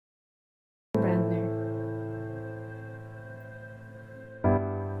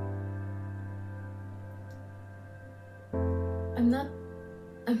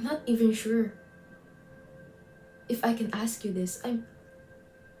I'm not even sure if I can ask you this. I'm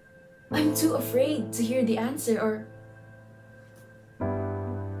too afraid to hear the answer, or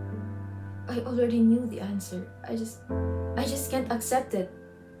I already knew the answer. I just can't accept it.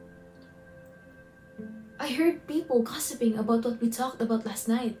 I heard people gossiping about what we talked about last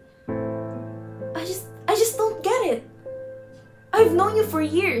night. I just don't get it. I've known you for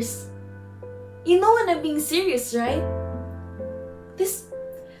years. You know when I'm being serious, right?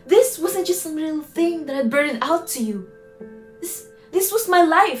 This wasn't just some little thing that I blurted out to you. This was my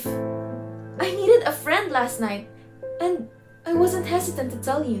life. I needed a friend last night, and I wasn't hesitant to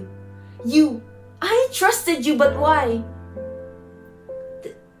tell you. I trusted you, but why?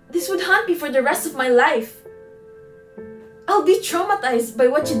 This would haunt me for the rest of my life. I'll be traumatized by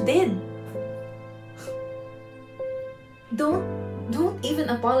what you did. Don't even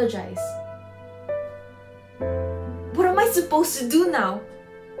apologize. What am I supposed to do now?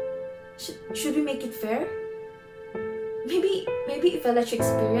 Should we make it fair? Maybe if I let you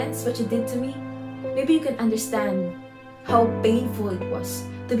experience what you did to me, maybe you can understand how painful it was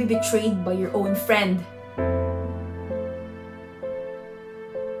to be betrayed by your own friend.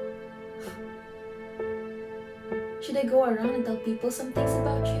 Should I go around and tell people some things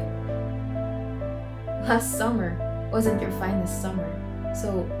about you? Last summer wasn't your finest summer,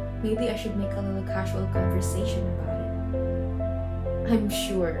 so maybe I should make a little casual conversation about it. I'm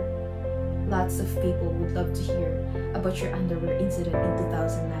sure lots of people would love to hear about your underwear incident in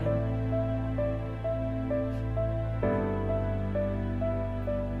 2009.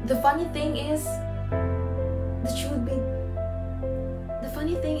 The funny thing is that you would be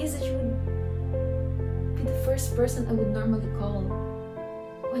the first person I would normally call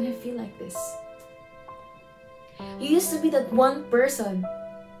when I feel like this. You used to be that one person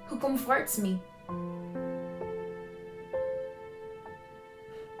who comforts me.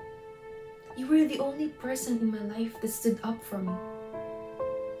 You were the only person in my life that stood up for me.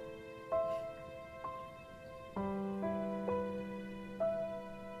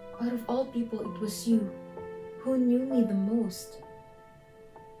 Out of all people, it was you who knew me the most.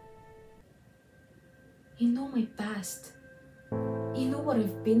 You know my past. You know what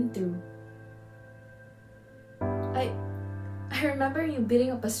I've been through. I remember you beating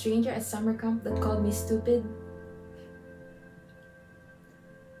up a stranger at summer camp that called me stupid.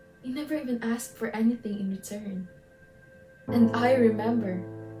 You never even asked for anything in return. And I remember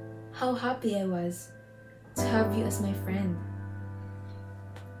how happy I was to have you as my friend.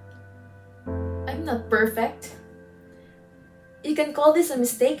 I'm not perfect. You can call this a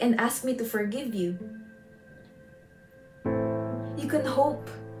mistake and ask me to forgive you. You can hope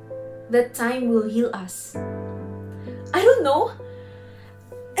that time will heal us. I don't know.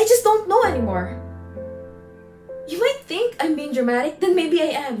 I just don't know anymore. You might think I'm being dramatic, then maybe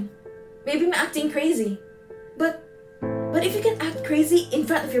I am. Maybe I'm acting crazy. But if you can act crazy in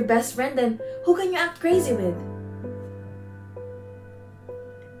front of your best friend, then who can you act crazy with?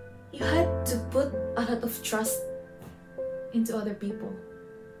 You had to put a lot of trust into other people.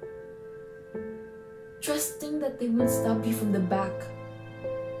 Trusting that they won't stab you from the back.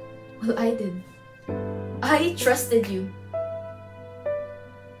 Well, I did. I trusted you.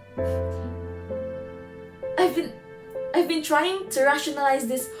 I've been trying to rationalize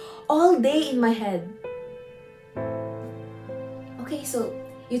this all day in my head. Okay, so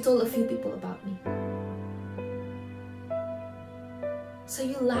you told a few people about me. So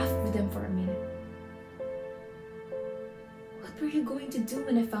you laughed with them for a minute. What were you going to do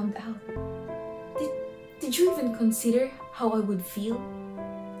when I found out? Did you even consider how I would feel?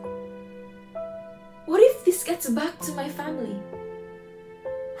 What if this gets back to my family?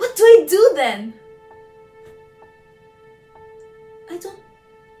 What do I do then?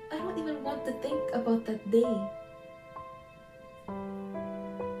 I don't even want to think about that day.